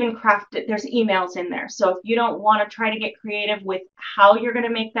 We've even crafted, there's emails in there. So if you don't want to try to get creative with how you're going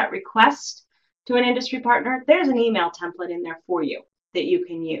to make that request to an industry partner, there's an email template in there for you that you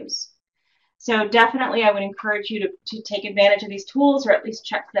can use. So definitely I would encourage you to take advantage of these tools or at least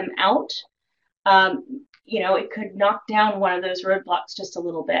check them out. You know, it could knock down one of those roadblocks just a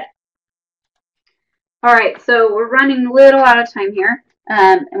little bit. All right, so we're running a little out of time here,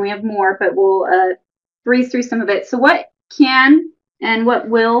 and we have more, but we'll breeze through some of it. So what can and what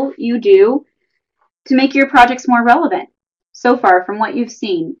will you do to make your projects more relevant so far from what you've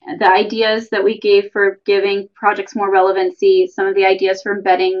seen? The ideas that we gave for giving projects more relevancy, some of the ideas for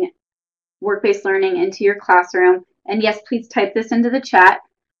embedding work-based learning into your classroom. And yes, please type this into the chat.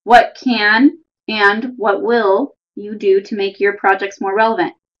 What can and what will you do to make your projects more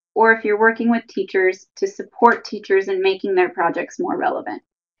relevant? Or if you're working with teachers, to support teachers in making their projects more relevant.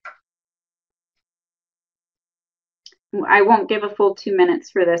 I won't give a full 2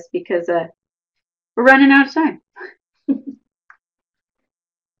 minutes for this because we're running out of time.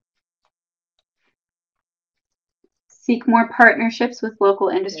 Seek more partnerships with local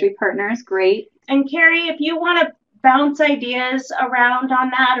industry partners. Great. And Carrie, if you want to bounce ideas around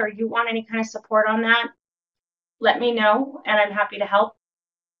on that or you want any kind of support on that, let me know and I'm happy to help.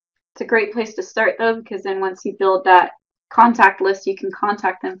 It's a great place to start though, because then once you build that contact list, you can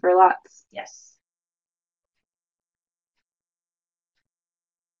contact them for lots. Yes.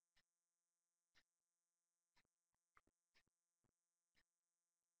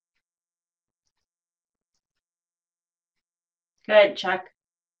 Good, Chuck.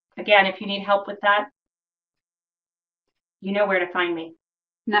 Again, if you need help with that, you know where to find me.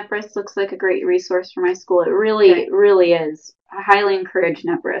 NetBRS looks like a great resource for my school. It really is. I highly encourage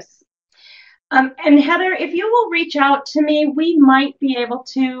NetBRS. And Heather, if you will reach out to me, we might be able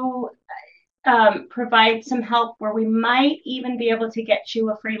to provide some help where we might even be able to get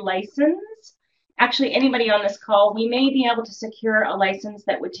you a free license. Actually, anybody on this call, we may be able to secure a license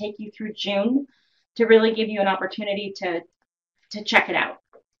that would take you through June to really give you an opportunity to check it out.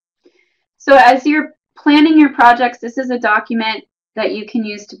 So as you're planning your projects, this is a document that you can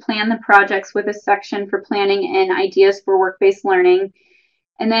use to plan the projects with a section for planning and ideas for work-based learning.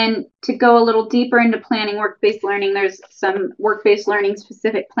 And then to go a little deeper into planning work-based learning, there's some work-based learning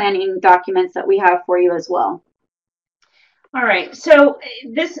specific planning documents that we have for you as well. All right, so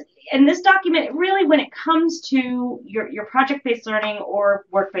this document, really when it comes to your project-based learning or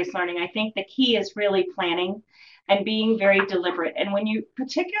work-based learning, I think the key is really planning and being very deliberate. And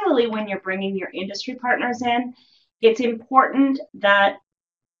particularly when you're bringing your industry partners in, it's important that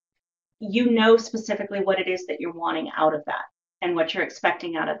you know specifically what it is that you're wanting out of that and what you're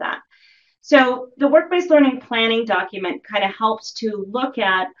expecting out of that. So the work-based learning planning document kind of helps to look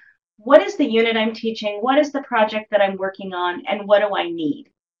at what is the unit I'm teaching, what is the project that I'm working on, and what do I need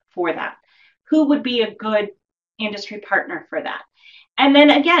for that? Who would be a good industry partner for that? And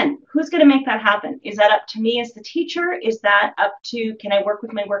then again, who's going to make that happen? Is that up to me as the teacher? Is that up to, can I work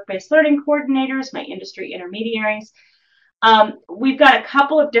with my work-based learning coordinators, my industry intermediaries? We've got a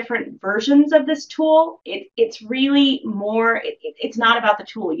couple of different versions of this tool. It's really more, it's not about the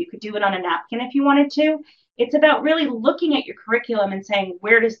tool. You could do it on a napkin if you wanted to. It's about really looking at your curriculum and saying,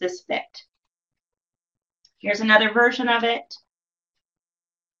 where does this fit? Here's another version of it.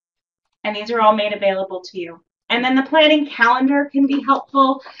 And these are all made available to you. And then the planning calendar can be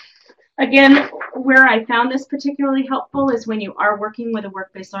helpful. Again, where I found this particularly helpful is when you are working with a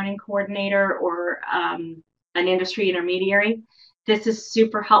work-based learning coordinator or an industry intermediary. This is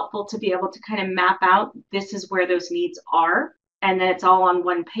super helpful to be able to kind of map out, this is where those needs are, and then it's all on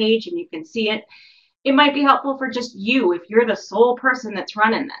one page and you can see it. It might be helpful for just you, if you're the sole person that's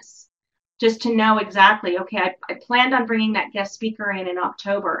running this, just to know exactly, okay, I planned on bringing that guest speaker in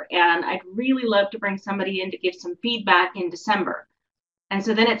October, and I'd really love to bring somebody in to give some feedback in December. And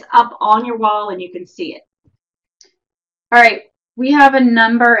so then it's up on your wall and you can see it. All right, we have a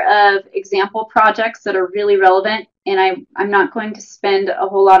number of example projects that are really relevant, and I'm not going to spend a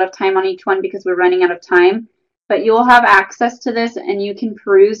whole lot of time on each one because we're running out of time, but you'll have access to this and you can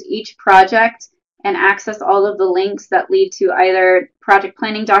peruse each project and access all of the links that lead to either project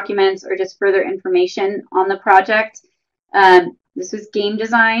planning documents or just further information on the project. This was game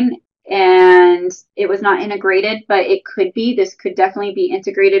design, and it was not integrated, but it could be. This could definitely be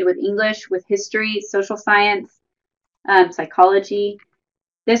integrated with English, with history, social science, psychology.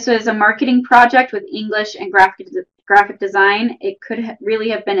 This was a marketing project with English and graphic design. It could really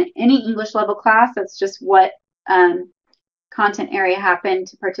have been any English level class. That's just what content area happened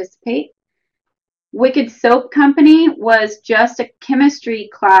to participate. Wicked Soap Company was just a chemistry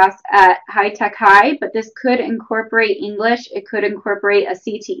class at High Tech High, but this could incorporate English. It could incorporate a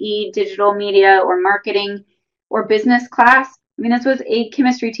CTE, digital media, or marketing, or business class. I mean, this was a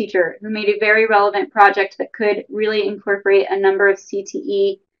chemistry teacher who made a very relevant project that could really incorporate a number of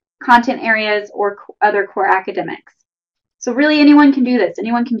CTE content areas or other core academics. So really anyone can do this.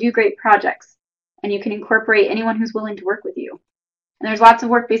 Anyone can do great projects, and you can incorporate anyone who's willing to work with you. And there's lots of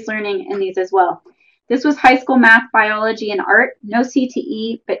work-based learning in these as well. This was high school math, biology, and art. No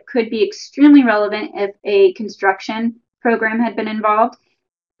CTE, but could be extremely relevant if a construction program had been involved.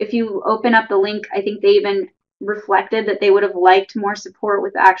 If you open up the link, I think they even reflected that they would have liked more support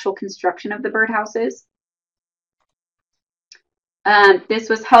with the actual construction of the birdhouses. This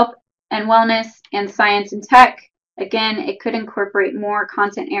was health and wellness and science and tech. Again, it could incorporate more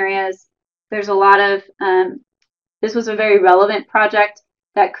content areas. There's a lot of, this was a very relevant project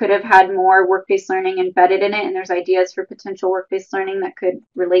that could have had more work-based learning embedded in it, and there's ideas for potential work-based learning that could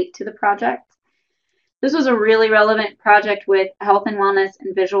relate to the project. This was a really relevant project with health and wellness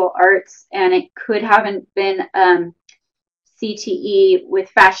and visual arts, and it could have been CTE with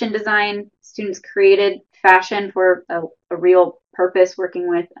fashion design. Students created fashion for a real purpose, working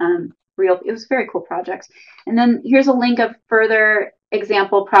with it was very cool projects. And then here's a link of further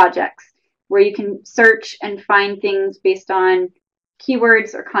example projects where you can search and find things based on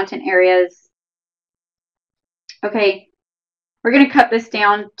keywords or content areas. Okay, we're going to cut this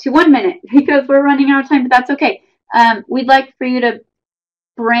down to 1 minute because we're running out of time, but that's okay. We'd like for you to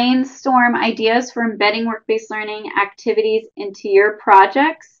brainstorm ideas for embedding work-based learning activities into your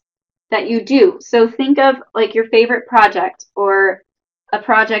projects that you do. So think of like your favorite project or a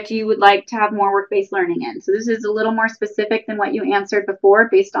project you would like to have more work-based learning in. So this is a little more specific than what you answered before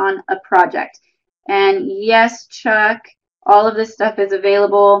based on a project. And yes, Chuck, all of this stuff is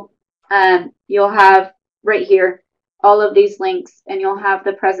available. You'll have right here all of these links, and you'll have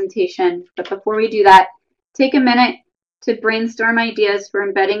the presentation. But before we do that, take a minute to brainstorm ideas for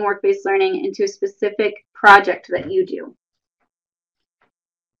embedding work-based learning into a specific project that you do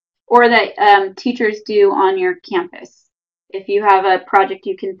or that teachers do on your campus. If you have a project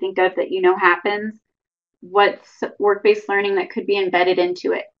you can think of that you know happens, what's work-based learning that could be embedded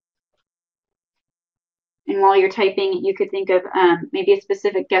into it? And while you're typing, you could think of maybe a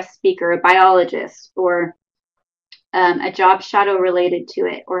specific guest speaker, a biologist, or a job shadow related to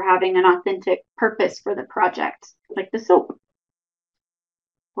it, or having an authentic purpose for the project, like the soap,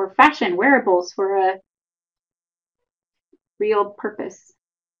 or fashion wearables for a real purpose.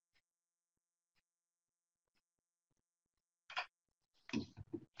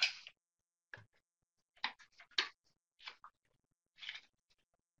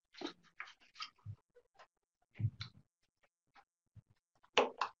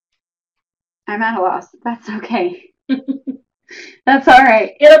 I'm at a loss. That's okay. That's all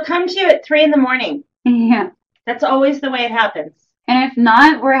right. It'll come to you at 3 in the morning. Yeah. That's always the way it happens. And if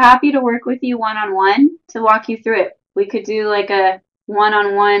not, we're happy to work with you one-on-one to walk you through it. We could do like a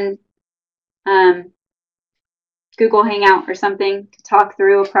one-on-one Google Hangout or something to talk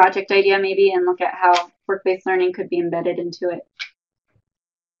through a project idea maybe and look at how work-based learning could be embedded into it.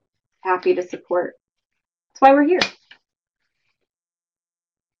 Happy to support. That's why we're here.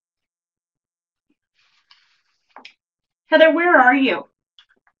 Heather, where are you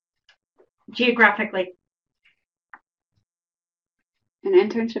geographically? An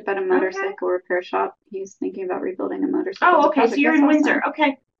internship at a motorcycle repair shop. He's thinking about rebuilding a motorcycle. Oh, okay. So you're in Windsor.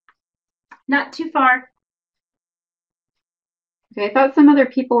 Okay. Not too far. Okay, I thought some other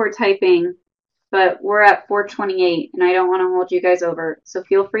people were typing, but we're at 4:28 and I don't want to hold you guys over. So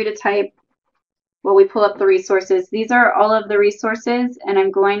feel free to type while we pull up the resources. These are all of the resources, and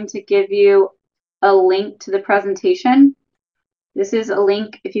I'm going to give you a link to the presentation. This is a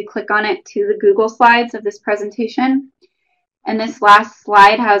link, if you click on it, to the Google Slides of this presentation. And this last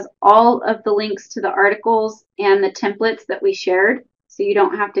slide has all of the links to the articles and the templates that we shared, so you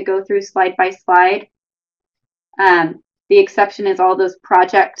don't have to go through slide by slide. The exception is all those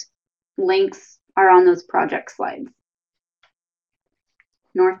project links are on those project slides.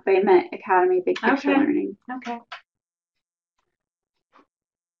 North Bay Met Academy, Big Picture Learning. Okay.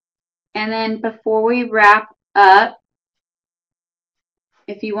 And then before we wrap up,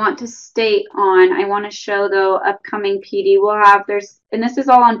 if you want to stay on, I want to show though upcoming PD we'll have. And this is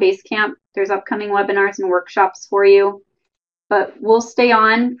all on Basecamp. There's upcoming webinars and workshops for you, but we'll stay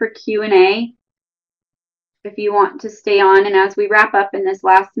on for Q&A if you want to stay on. And as we wrap up in this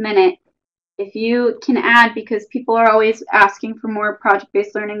last minute, if you can add, because people are always asking for more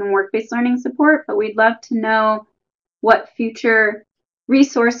project-based learning and work-based learning support, but we'd love to know what future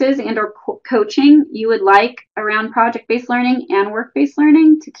resources and or coaching you would like around project-based learning and work-based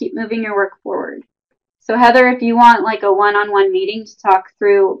learning to keep moving your work forward. So Heather, if you want like a one-on-one meeting to talk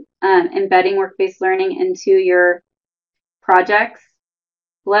through embedding work-based learning into your projects,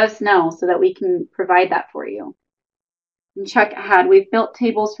 let us know so that we can provide that for you. And check ahead. We've built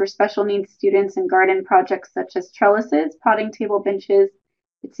tables for special needs students in garden projects such as trellises, potting table benches.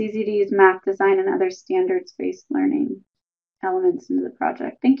 It's easy to use math, design, and other standards-based learning elements into the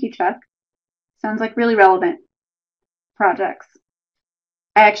project. Thank you, Chuck. Sounds like really relevant projects.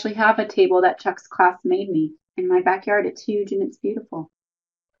 I actually have a table that Chuck's class made me in my backyard. It's huge and it's beautiful.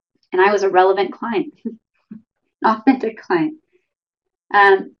 And I was a relevant client, authentic client.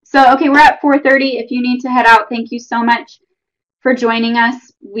 Okay, we're at 4:30. If you need to head out, thank you so much for joining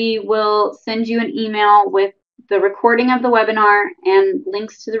us. We will send you an email with the recording of the webinar and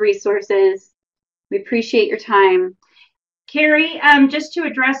links to the resources. We appreciate your time. Carrie, just to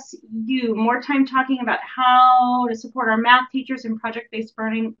address you, more time talking about how to support our math teachers in project-based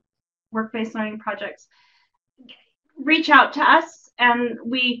learning, work-based learning projects. Reach out to us and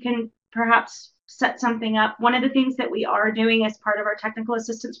we can perhaps set something up. One of the things that we are doing as part of our technical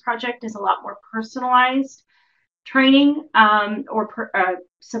assistance project is a lot more personalized training or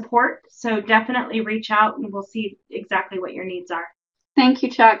support. So definitely reach out and we'll see exactly what your needs are. Thank you,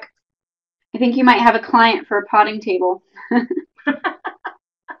 Chuck. I think you might have a client for a potting table.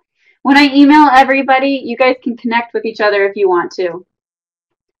 When I email everybody, you guys can connect with each other if you want to.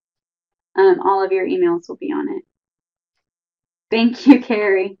 All of your emails will be on it. Thank you,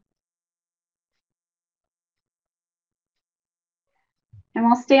 Carrie. And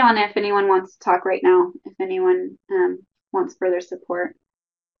we'll stay on if anyone wants to talk right now, if anyone wants further support.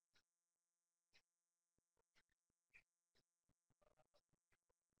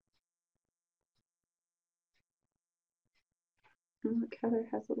 Oh, look, Heather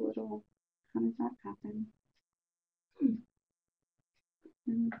has a little, how did that happen?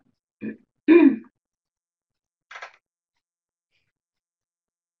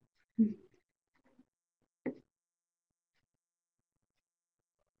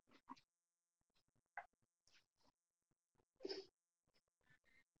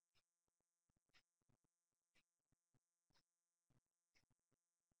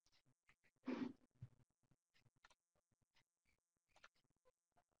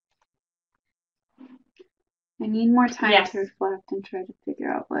 I need more time to reflect and try to figure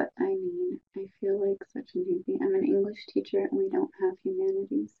out what I mean. I feel like such a newbie. I'm an English teacher and we don't have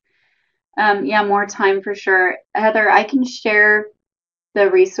humanities. Yeah, more time for sure. Heather, I can share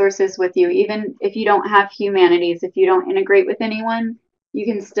the resources with you. Even if you don't have humanities, if you don't integrate with anyone, you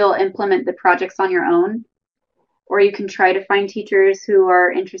can still implement the projects on your own. Or you can try to find teachers who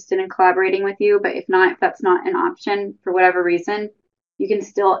are interested in collaborating with you. But if not, if that's not an option for whatever reason, you can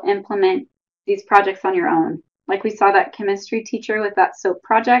still implement these projects on your own. Like we saw that chemistry teacher with that soap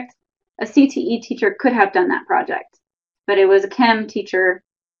project. A CTE teacher could have done that project, but it was a chem teacher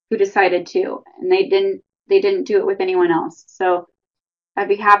who decided to, and they didn't do it with anyone else. So I'd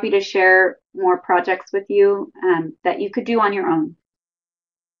be happy to share more projects with you that you could do on your own.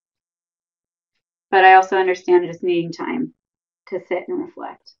 But I also understand just needing time to sit and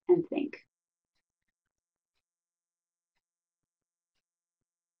reflect and think.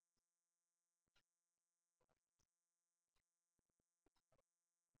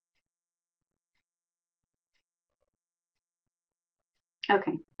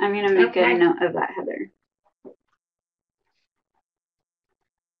 Okay, I'm going to make Okay. a note of that, Heather.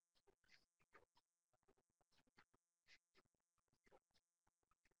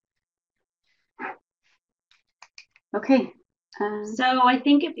 Okay. So I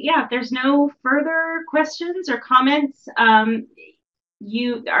think if there's no further questions or comments,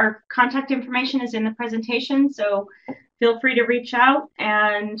 our contact information is in the presentation, so feel free to reach out,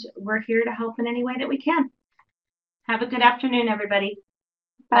 and we're here to help in any way that we can. Have a good afternoon, everybody.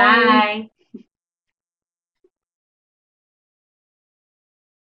 Bye. Bye.